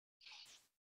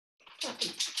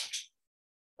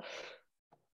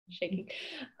Shaking.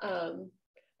 All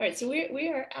right, so we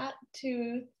are at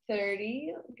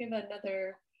 2:30. I'll give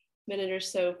another minute or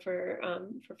so for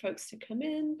folks to come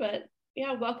in, but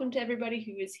yeah, welcome to everybody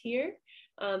who is here.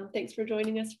 Thanks for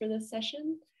joining us for this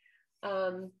session.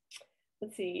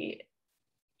 Let's see.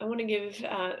 I want to give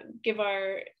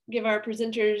our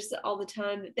presenters all the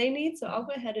time that they need, so I'll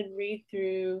go ahead and read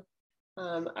through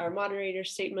our moderator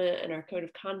statement and our code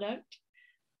of conduct.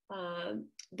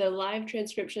 The live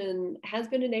transcription has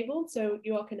been enabled, so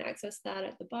you all can access that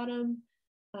at the bottom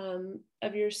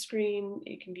of your screen.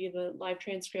 You can view the live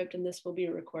transcript, and this will be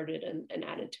recorded and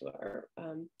added to our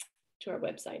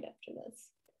website after this.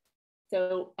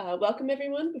 So welcome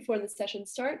everyone. Before the session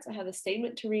starts, I have a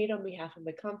statement to read on behalf of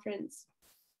the conference.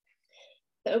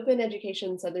 The Open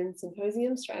Education Southern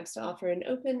Symposium strives to offer an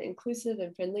open, inclusive,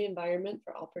 and friendly environment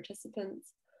for all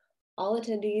participants. All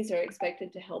attendees are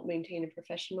expected to help maintain a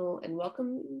professional and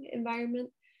welcoming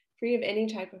environment, free of any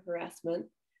type of harassment,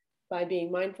 by being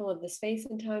mindful of the space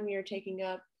and time you're taking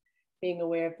up, being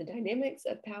aware of the dynamics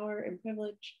of power and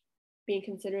privilege, being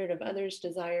considerate of others'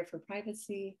 desire for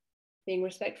privacy, being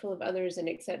respectful of others, and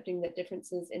accepting that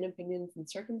differences in opinions and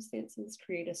circumstances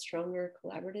create a stronger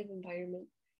collaborative environment,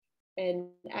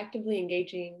 and actively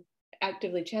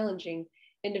challenging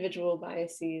individual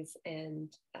biases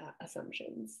and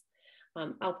assumptions.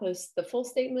 I'll post the full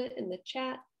statement in the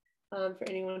chat for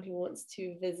anyone who wants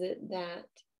to visit that.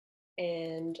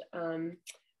 And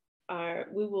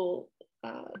we will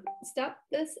stop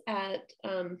this at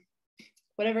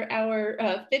whatever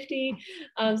hour 50,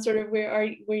 sort of where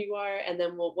you are, and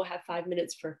then we'll have 5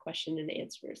 minutes for question and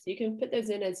answer. So you can put those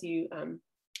in as the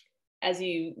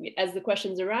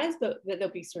questions arise, but they'll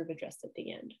be sort of addressed at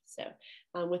the end. So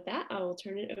with that, I will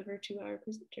turn it over to our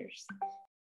presenters.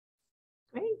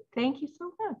 Great, thank you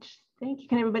so much. Thank you.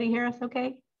 Can everybody hear us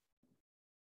okay?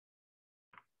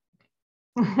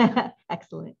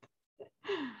 Excellent.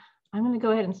 I'm going to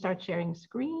go ahead and start sharing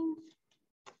screens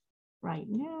right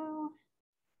now.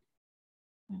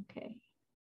 Okay,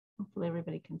 hopefully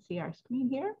everybody can see our screen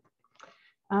here.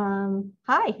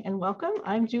 Hi and welcome.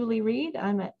 I'm Julie Reed.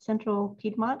 I'm at Central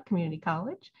Piedmont Community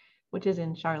College, which is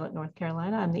in Charlotte, North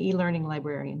Carolina. I'm the e-learning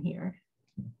librarian here.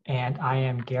 And I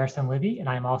am Garrison Libby, and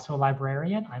I'm also a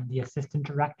librarian. I'm the Assistant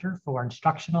Director for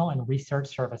Instructional and Research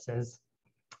Services.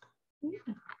 Yeah.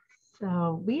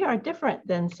 So we are different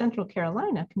than Central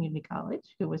Carolina Community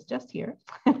College, who was just here.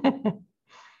 Sorry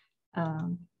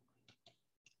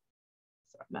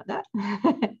about that.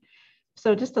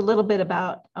 So just a little bit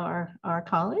about our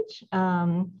college.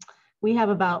 We have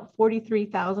about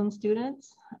 43,000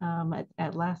 students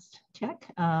at last check,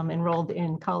 enrolled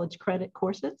in college credit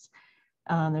courses.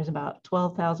 There's about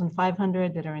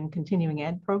 12,500 that are in continuing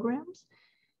ed programs.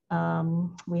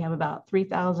 We have about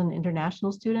 3,000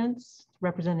 international students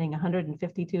representing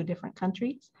 152 different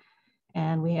countries.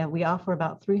 And we offer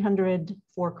about 300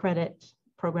 for-credit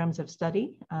programs of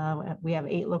study. We have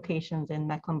 8 locations in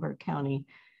Mecklenburg County,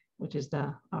 which is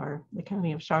the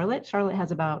county of Charlotte. Charlotte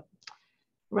has about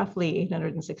roughly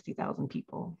 860,000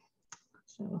 people.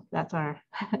 So that's a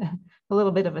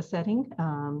little bit of a setting.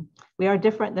 We are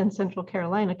different than Central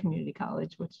Carolina Community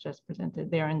College, which just presented.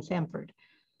 They're in Sanford,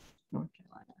 North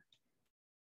Carolina.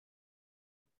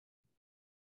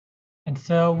 And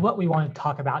so what we want to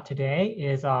talk about today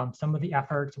is some of the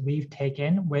efforts we've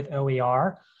taken with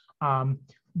OER.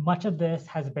 Much of this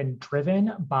has been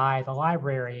driven by the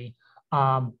library,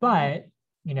 but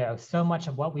so much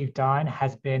of what we've done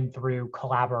has been through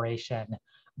collaboration.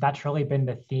 That's really been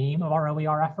the theme of our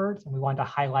OER efforts, and we wanted to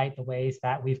highlight the ways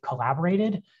that we've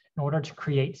collaborated in order to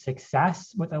create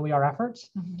success with OER efforts,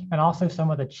 and also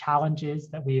some of the challenges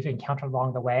that we've encountered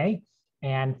along the way,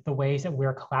 and the ways that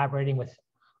we're collaborating with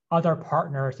other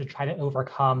partners to try to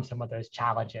overcome some of those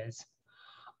challenges.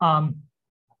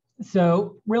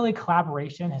 So really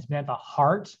collaboration has been at the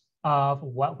heart of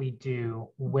what we do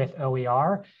with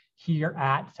OER here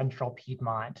at Central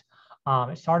Piedmont.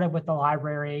 It started with the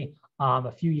library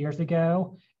a few years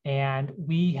ago, and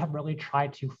we have really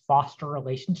tried to foster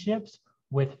relationships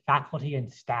with faculty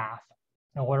and staff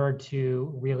in order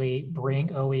to really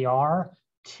bring OER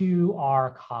to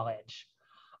our college.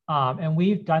 And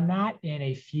we've done that in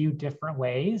a few different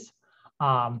ways.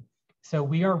 So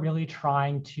we are really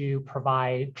trying to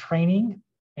provide training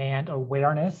and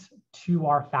awareness to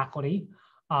our faculty.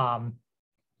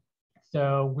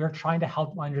 So we're trying to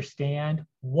help them understand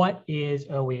what is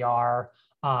OER,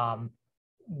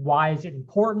 why is it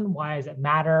important, why does it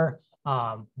matter,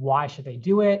 why should they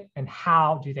do it, and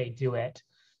how do they do it.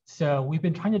 So we've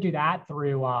been trying to do that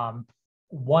through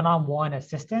one-on-one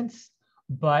assistance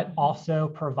but also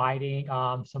providing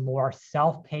some more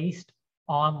self-paced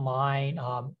online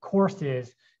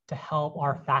courses to help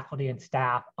our faculty and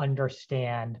staff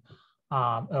understand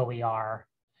OER.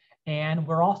 And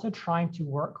we're also trying to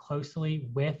work closely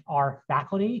with our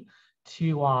faculty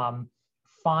to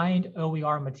find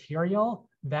OER material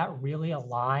that really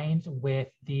aligns with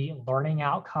the learning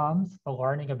outcomes, the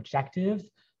learning objectives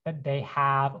that they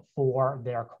have for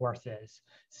their courses.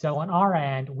 So on our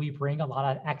end, we bring a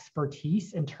lot of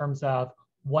expertise in terms of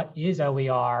what is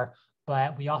OER,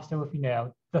 but we also, if you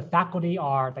know, the faculty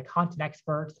are the content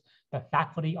experts, the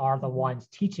faculty are the ones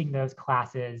teaching those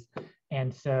classes.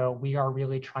 And so we are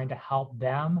really trying to help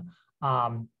them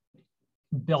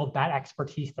build that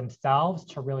expertise themselves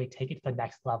to really take it to the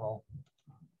next level.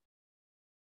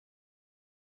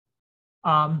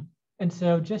 And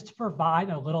so just to provide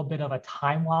a little bit of a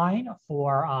timeline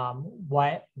for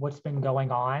what's been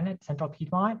going on at Central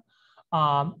Piedmont,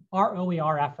 our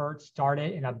OER efforts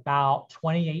started in about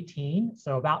 2018,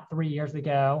 so about 3 years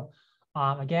ago.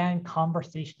 Again,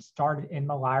 conversation started in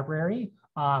the library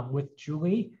with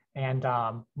Julie and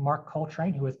Mark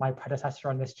Coltrane, who was my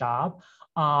predecessor on this job.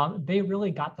 They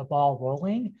really got the ball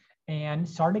rolling and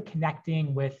started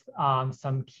connecting with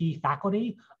some key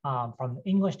faculty from the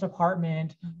English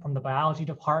department, from the biology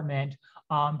department,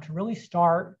 to really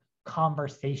start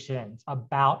conversations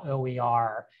about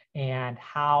OER and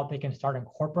how they can start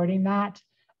incorporating that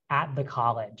at the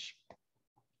college.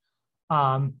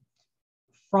 From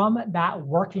that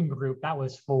working group that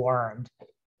was formed,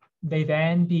 they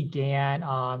then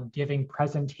began giving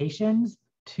presentations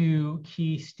to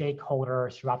key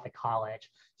stakeholders throughout the college.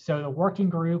 So the working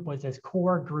group was this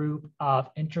core group of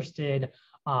interested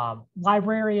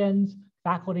librarians,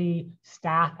 faculty,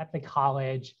 staff at the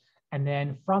college. And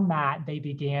then from that, they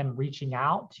began reaching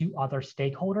out to other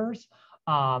stakeholders,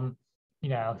 you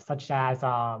know, such as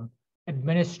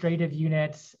administrative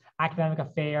units, academic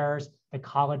affairs, the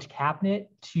college cabinet,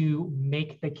 to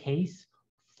make the case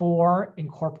for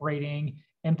incorporating,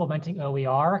 implementing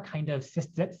OER kind of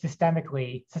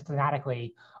systematically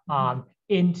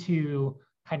into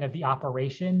kind of the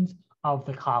operations of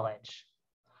the college.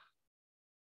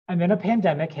 And then a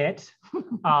pandemic hit.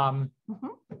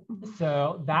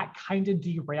 So that kind of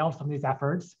derailed some of these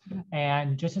efforts.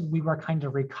 And just as we were kind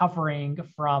of recovering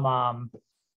from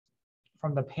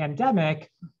the pandemic,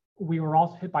 we were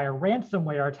also hit by a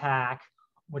ransomware attack,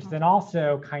 which then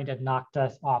also kind of knocked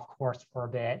us off course for a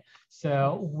bit.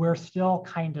 So we're still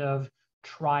kind of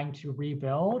trying to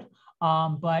rebuild.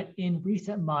 But in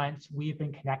recent months, we've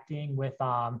been connecting with,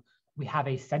 we have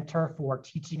a Center for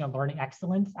Teaching and Learning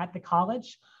Excellence at the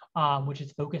college, which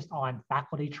is focused on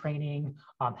faculty training,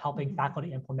 helping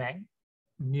faculty implement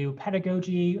new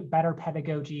pedagogy, better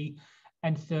pedagogy.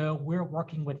 And so we're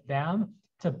working with them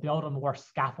to build a more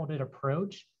scaffolded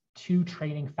approach to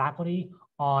training faculty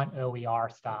on OER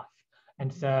stuff.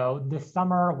 And so this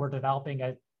summer, we're developing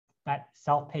that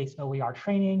self-paced OER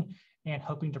training and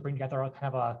hoping to bring together a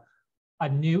kind of a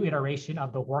new iteration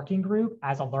of the working group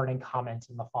as a learning commons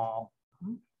in the fall.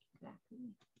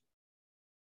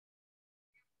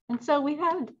 And so we've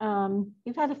had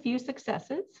a few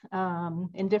successes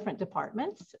in different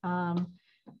departments.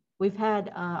 We've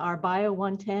had our Bio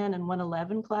 110 and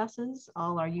 111 classes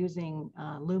all are using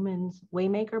Lumen's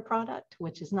Waymaker product,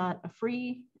 which is not a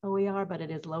free OER, but it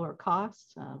is lower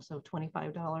cost, so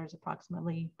 $25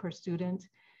 approximately per student.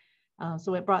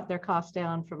 So it brought their cost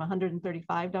down from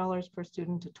 $135 per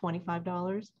student to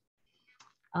 $25.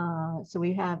 So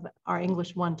we have our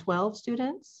English 112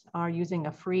 students are using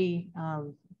a free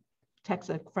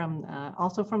textbook from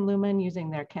also from Lumen, using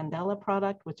their Candela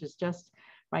product, which is just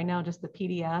right now just the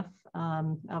PDF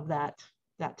of that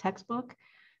textbook.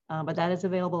 But that is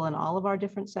available in all of our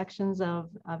different sections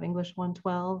of English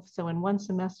 112. So in one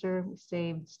semester, we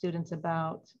saved students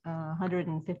about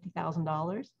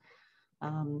 $150,000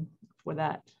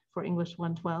 for English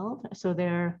 112. So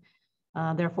their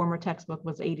former textbook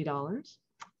was $80.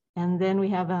 And then we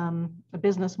have a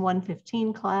business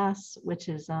 115 class, which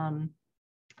is a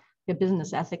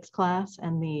business ethics class,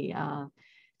 and the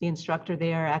instructor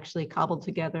there actually cobbled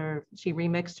together, she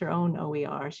remixed her own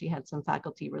OER. She had some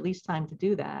faculty release time to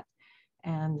do that.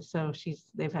 And so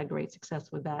they've had great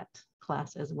success with that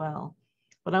class as well.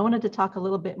 But I wanted to talk a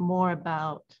little bit more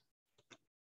about,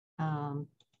 pardon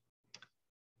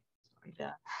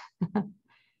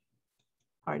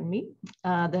me,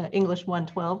 the English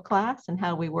 112 class and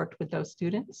how we worked with those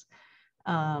students,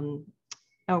 or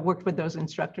worked with those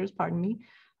instructors, pardon me.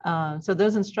 So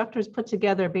those instructors put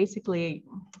together basically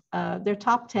their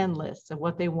top 10 lists of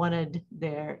what they wanted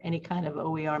any kind of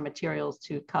OER materials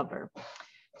to cover.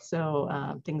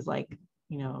 So things like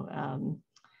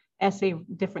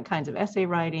different kinds of essay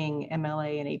writing,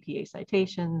 MLA and APA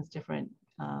citations, different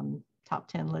top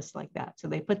 10 lists like that. So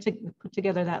they put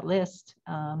together that list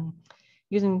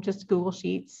using just Google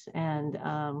Sheets and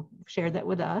shared that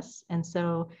with us. And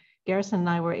so Garrison and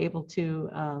I were able to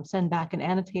send back an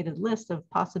annotated list of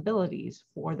possibilities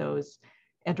for those,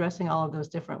 addressing all of those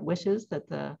different wishes that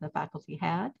the faculty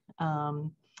had.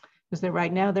 Because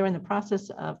right now they're in the process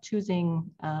of choosing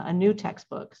a new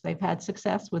textbook. They've had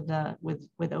success with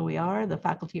OER. The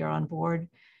faculty are on board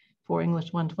for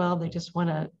English 112. They just want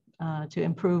to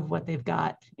improve what they've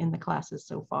got in the classes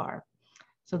so far.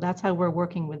 So that's how we're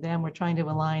working with them. We're trying to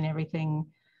align everything,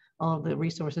 all of the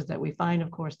resources that we find, of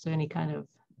course, to any kind of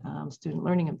student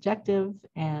learning objective,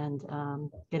 and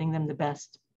getting them the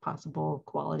best possible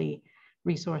quality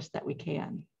resource that we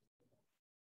can.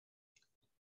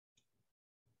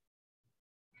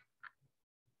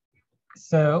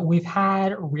 So we've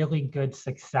had really good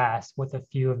success with a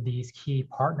few of these key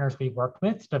partners we worked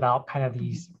with to develop kind of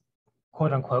these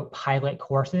quote unquote pilot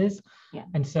courses. Yeah.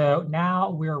 And so now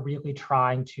we're really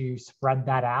trying to spread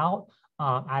that out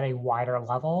at a wider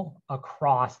level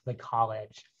across the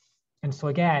college. And so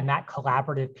again, that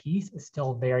collaborative piece is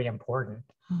still very important.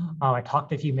 Mm-hmm. I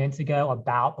talked a few minutes ago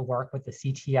about the work with the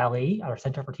CTLE, our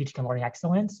Center for Teaching and Learning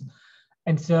Excellence.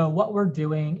 And so what we're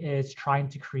doing is trying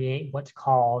to create what's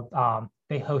called,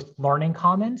 they host learning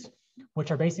commons, which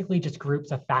are basically just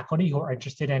groups of faculty who are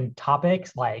interested in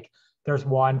topics like there's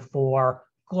one for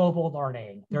global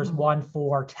learning, there's Mm-hmm. one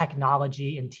for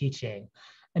technology and teaching.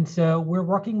 And so we're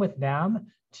working with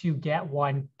them to get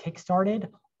one kickstarted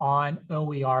on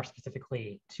OER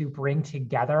specifically, to bring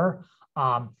together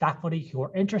faculty who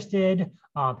are interested,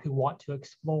 who want to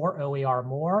explore OER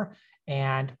more,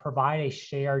 and provide a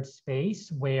shared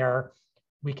space where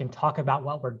we can talk about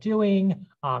what we're doing,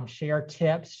 share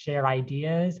tips, share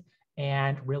ideas,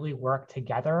 and really work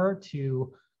together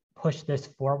to push this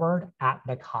forward at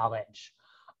the college.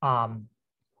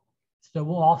 So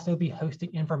we'll also be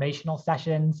hosting informational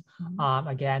sessions.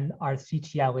 Again, our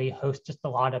CTLE hosts just a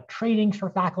lot of trainings for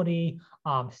faculty,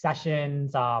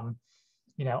 sessions,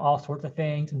 all sorts of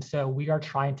things. And so we are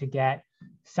trying to get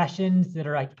sessions that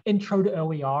are like intro to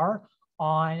OER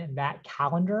on that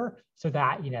calendar so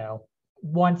that,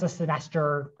 once a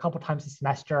semester, a couple times a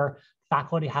semester,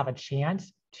 faculty have a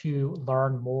chance to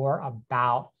learn more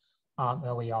about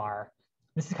OER.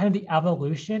 This is kind of the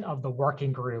evolution of the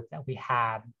working group that we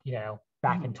had,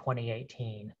 back in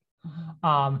 2018.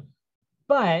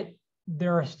 But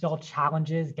there are still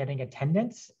challenges getting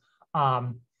attendance.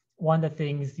 One of the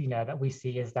things, that we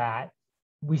see is that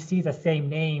we see the same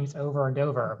names over and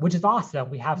over, which is awesome.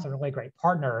 We have some really great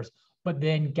partners, but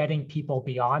then getting people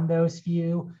beyond those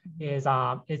few is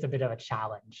a bit of a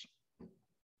challenge.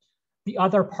 The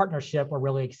other partnership we're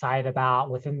really excited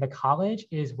about within the college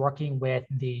is working with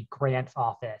the grants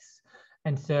office.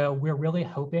 And so we're really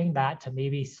hoping that to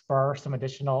maybe spur some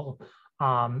additional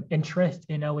interest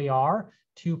in OER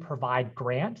to provide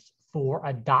grants for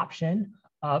adoption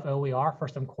of OER for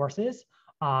some courses.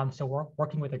 So we're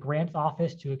working with the grants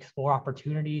office to explore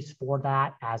opportunities for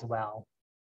that as well.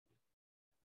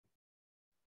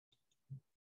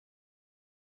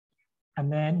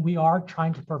 And then we are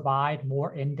trying to provide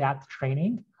more in-depth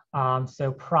training.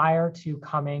 So prior to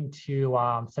coming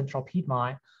to Central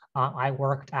Piedmont, I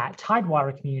worked at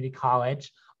Tidewater Community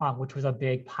College, which was a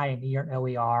big pioneer in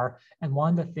OER. And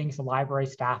one of the things the library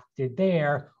staff did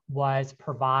there was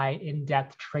provide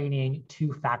in-depth training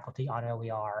to faculty on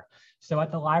OER. So at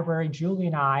the library, Julie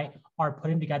and I are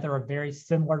putting together a very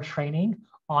similar training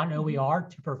on OER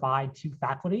to provide to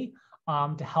faculty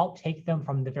to help take them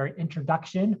from the very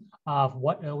introduction of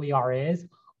what OER is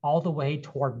all the way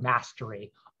toward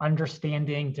mastery,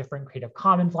 understanding different Creative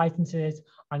Commons licenses,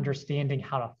 understanding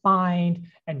how to find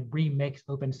and remix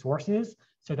open sources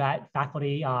so that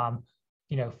faculty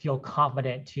feel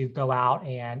confident to go out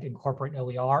and incorporate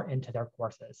OER into their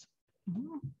courses.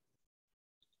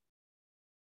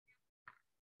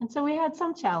 And so we had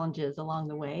some challenges along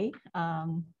the way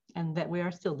and that we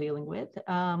are still dealing with.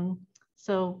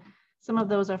 So some of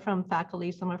those are from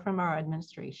faculty, some are from our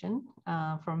administration.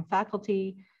 From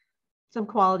faculty, some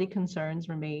quality concerns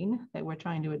remain that we're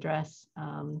trying to address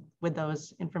with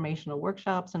those informational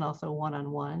workshops and also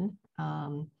one-on-one.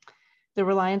 The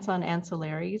reliance on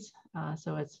ancillaries.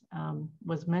 So as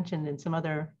was mentioned in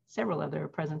several other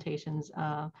presentations,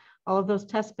 all of those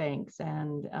test banks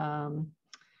and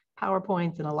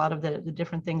PowerPoints and a lot of the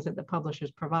different things that the publishers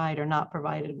provide are not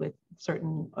provided with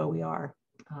certain OER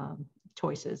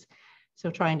choices. So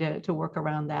trying to work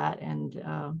around that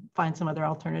and find some other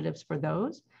alternatives for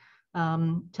those.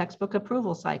 Textbook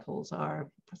approval cycles are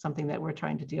something that we're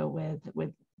trying to deal with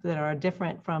that are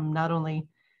different from not only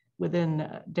within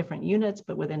different units,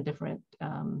 but within different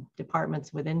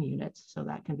departments within units. So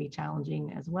that can be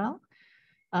challenging as well.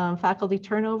 Faculty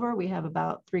turnover, we have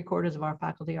about 3/4 of our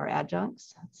faculty are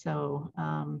adjuncts. So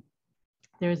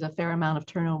there's a fair amount of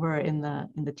turnover in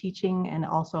the teaching and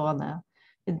also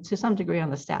to some degree on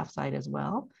the staff side as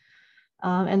well.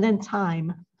 And then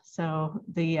time. So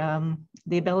the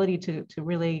ability to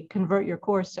really convert your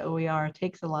course to OER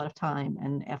takes a lot of time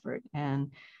and effort.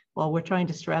 And while we're trying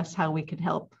to stress how we can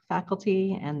help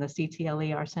faculty, and the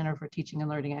CTLE, our Center for Teaching and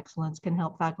Learning Excellence, can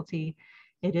help faculty,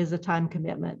 it is a time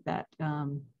commitment that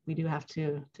we do have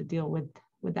to deal with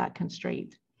that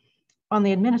constraint. On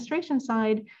the administration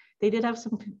side, they did have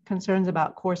some concerns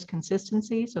about course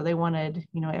consistency. So they wanted,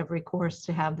 every course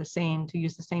to have to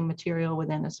use the same material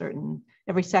within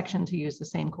every section to use the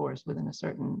same course within a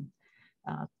certain,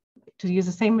 to use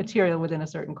the same material within a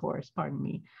certain course, pardon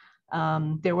me.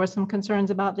 There were some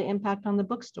concerns about the impact on the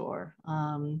bookstore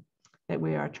that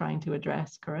we are trying to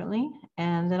address currently.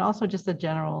 And then also just a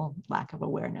general lack of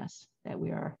awareness that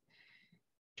we are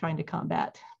trying to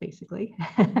combat, basically.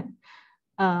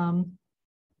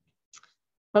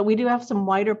 But we do have some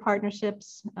wider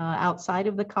partnerships outside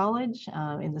of the college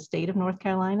in the state of North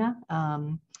Carolina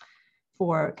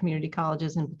for community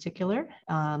colleges in particular.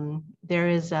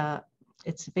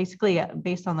 It's basically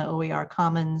based on the OER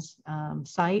Commons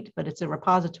site, but it's a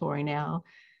repository now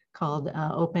called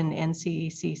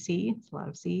OpenNCCC. It's a lot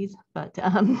of C's, but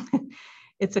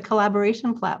it's a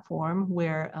collaboration platform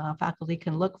where faculty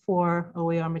can look for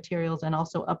OER materials and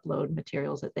also upload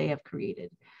materials that they have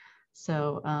created.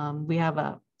 So we have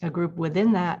a group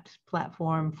within that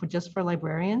platform just for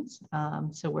librarians.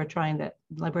 So we're trying that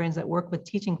librarians that work with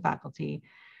teaching faculty,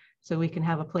 so we can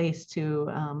have a place to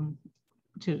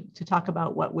talk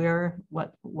about what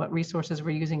resources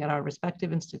we're using at our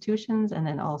respective institutions, and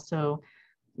then also,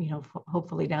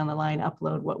 hopefully down the line,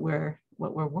 upload what we're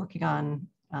working on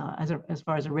as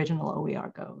far as original OER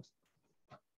goes.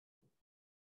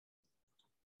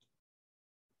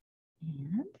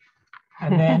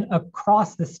 And then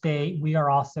across the state, we are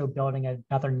also building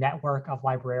another network of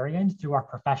librarians through our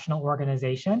professional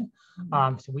organization.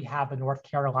 So we have the North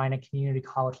Carolina Community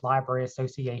College Library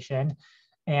Association.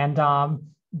 And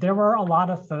there were a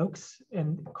lot of folks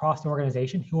across the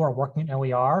organization who are working in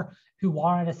OER who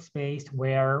wanted a space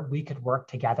where we could work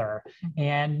together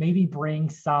and maybe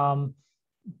bring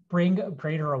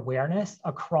greater awareness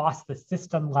across the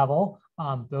system level,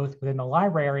 both within the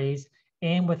libraries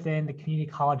and within the community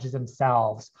colleges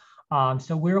themselves.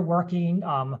 So we're working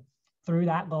through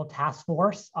that little task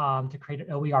force to create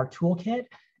an OER toolkit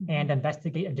and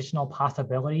investigate additional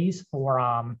possibilities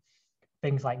for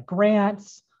things like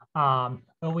grants,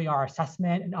 OER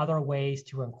assessment, and other ways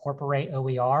to incorporate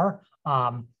OER,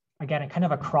 again, kind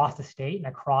of across the state and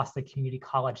across the community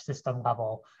college system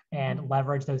level, and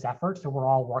leverage those efforts so we're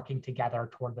all working together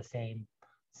toward the same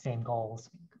goals.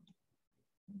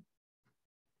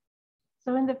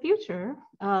 So in the future,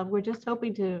 we're just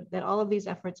hoping that all of these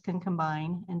efforts can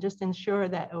combine and just ensure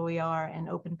that OER and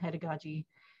open pedagogy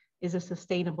is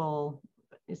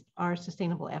our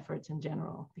sustainable efforts in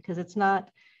general, because the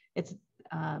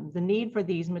need for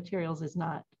these materials is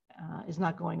not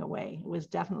going away. It was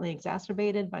definitely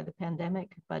exacerbated by the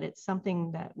pandemic, but it's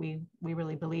something that we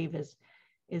really believe is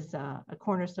a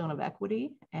cornerstone of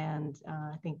equity. And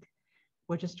I think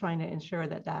we're just trying to ensure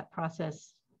that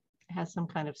process has some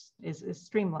kind of is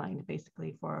streamlined,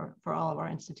 basically, for all of our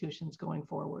institutions going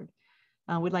forward.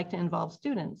 We'd like to involve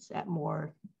students at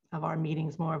more of our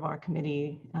meetings, more of our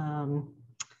committee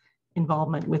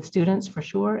involvement with students for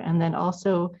sure. And then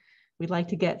also we'd like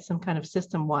to get some kind of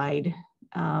system-wide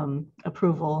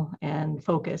approval and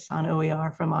focus on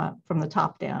OER from the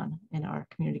top down in our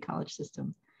community college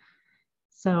system.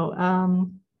 So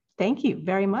thank you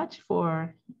very much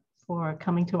for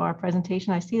coming to our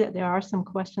presentation. I see that there are some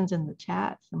questions in the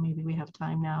chat, so maybe we have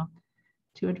time now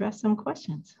to address some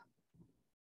questions.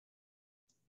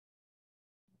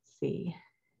 Let's see.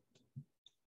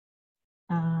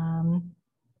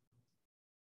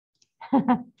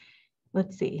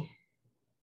 Let's see.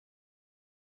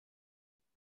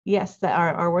 Yes,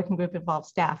 our working group involves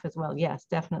staff as well. Yes,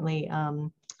 definitely.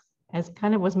 As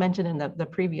kind of was mentioned in the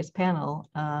previous panel,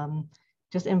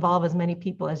 just involve as many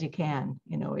people as you can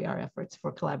in OER efforts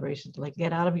for collaboration. Like,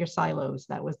 get out of your silos.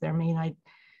 That was their main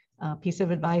piece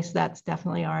of advice. That's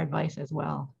definitely our advice as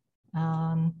well.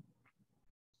 Oh,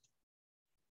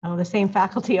 the same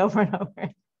faculty over and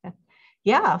over.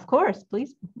 Yeah, of course.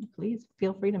 Please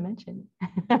feel free to mention.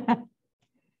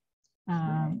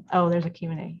 Oh, there's a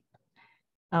Q&A.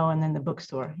 Oh, and then the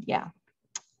bookstore. Yeah.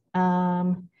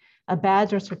 A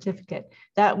badge or certificate.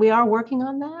 That we are working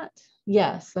on that.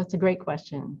 Yes, that's a great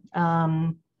question.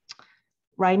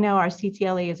 Right now, our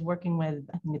CTLA is working with,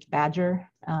 I think it's Badger,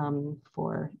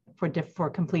 for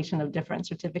completion of different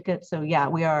certificates. So yeah,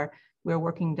 we're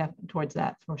working towards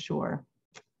that for sure.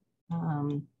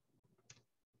 And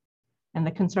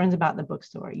the concerns about the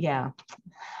bookstore, yeah.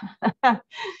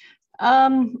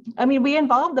 I mean, we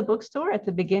involved the bookstore at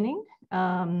the beginning.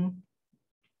 Oh,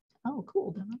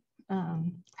 cool.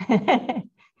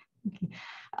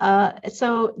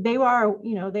 So they are,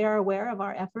 they are aware of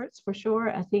our efforts for sure.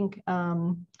 I think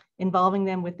involving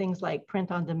them with things like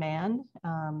print on demand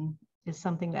is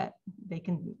something that they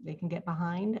can get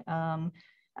behind.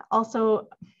 Also,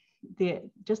 the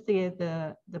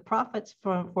profits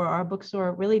for our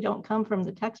bookstore really don't come from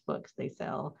the textbooks they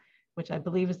sell, which I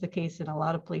believe is the case in a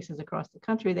lot of places across the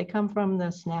country. They come from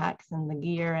the snacks and the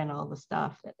gear and all the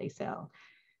stuff that they sell.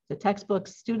 The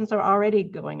textbooks, students are already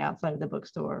going outside of the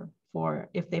bookstore for,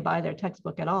 if they buy their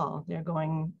textbook at all, they're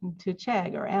going to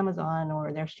Chegg or Amazon,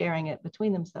 or they're sharing it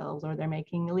between themselves, or they're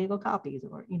making illegal copies,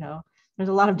 or, there's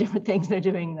a lot of different things they're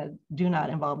doing that do not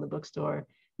involve the bookstore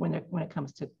when it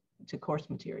comes to course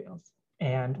materials.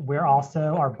 And we're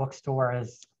also, our bookstore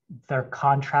is, their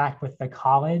contract with the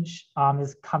college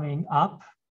is coming up.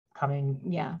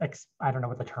 Yeah, I don't know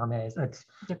what the term is. It's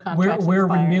we're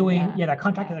renewing. Yeah, that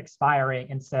contract is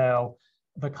expiring, and so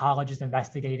the college is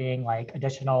investigating like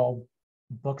additional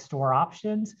bookstore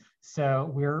options.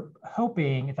 So we're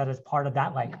hoping that as part of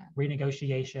that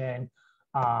renegotiation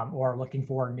or looking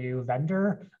for a new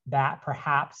vendor, that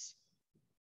perhaps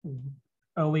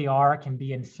OER can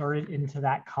be inserted into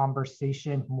that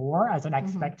conversation more as an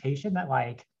expectation that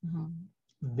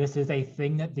this is a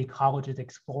thing that the college is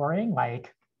exploring.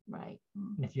 Right.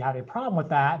 And if you have a problem with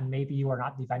that, maybe you are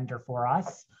not the vendor for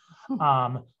us.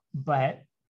 But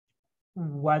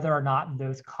whether or not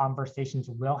those conversations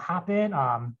will happen,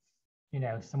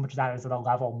 so much of that is at a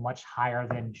level much higher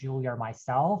than Julie or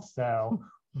myself. So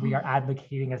we are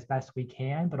advocating as best we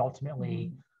can, but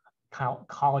ultimately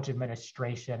college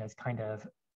administration is kind of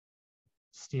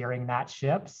steering that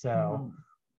ship. So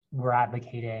we're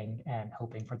advocating and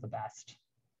hoping for the best.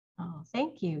 Oh,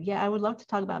 thank you. Yeah, I would love to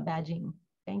talk about badging.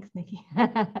 Thanks, Nikki.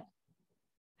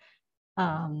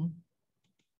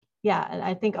 Yeah, and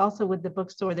I think also with the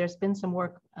bookstore, there's been some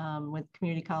work with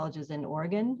community colleges in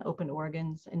Oregon, Open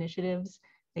Oregon's initiatives.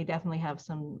 They definitely have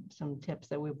some tips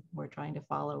that we're trying to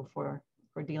follow for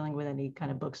dealing with any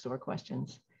kind of bookstore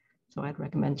questions. So I'd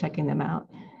recommend checking them out.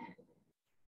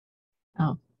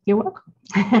 Oh, you're welcome.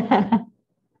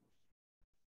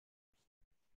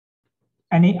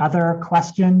 Any other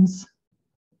questions?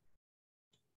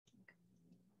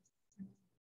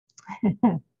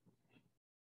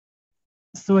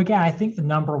 So again, I think the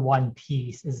number one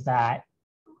piece is that,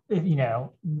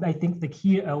 I think the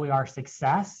key to OER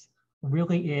success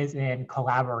really is in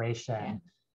collaboration,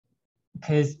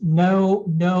 because no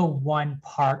one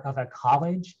part of a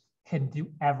college can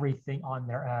do everything on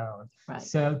their own. Right.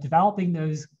 So developing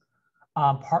those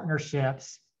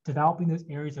partnerships, developing those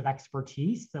areas of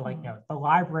expertise. So the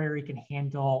library can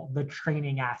handle the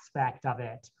training aspect of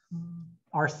it.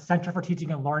 Our Center for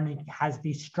Teaching and Learning has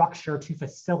the structure to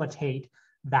facilitate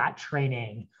that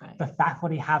training. Right. The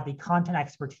faculty have the content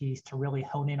expertise to really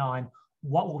hone in on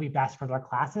what will be best for their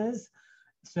classes.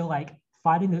 So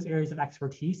finding those areas of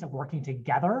expertise of working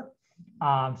together,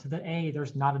 so that A,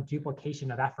 there's not a duplication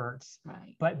of efforts,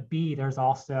 right, but B, there's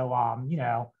also,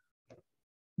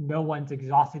 no one's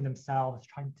exhausting themselves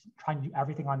trying to do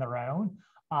everything on their own,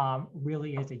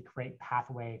 really is a great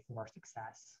pathway for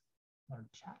success.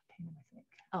 Chat came in, I think.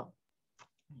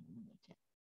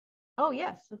 Oh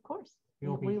yes, of course.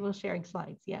 We will sharing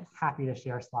slides. Yes. Happy to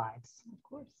share slides. Of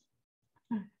course.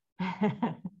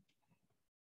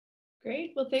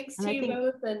 Great. Well, thanks to you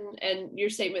both, and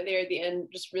your statement there at the end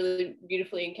just really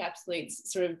beautifully encapsulates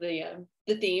sort of the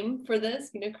theme for this,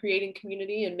 creating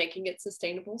community and making it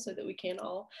sustainable so that we can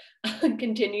all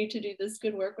continue to do this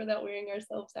good work without wearing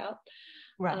ourselves out.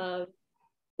 Right.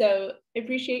 So I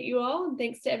appreciate you all, and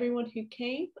thanks to everyone who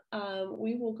came.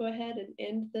 We will go ahead and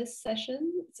end this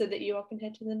session so that you all can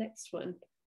head to the next one.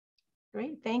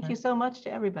 Great. Thank you so much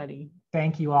to everybody.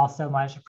 Thank you all so much.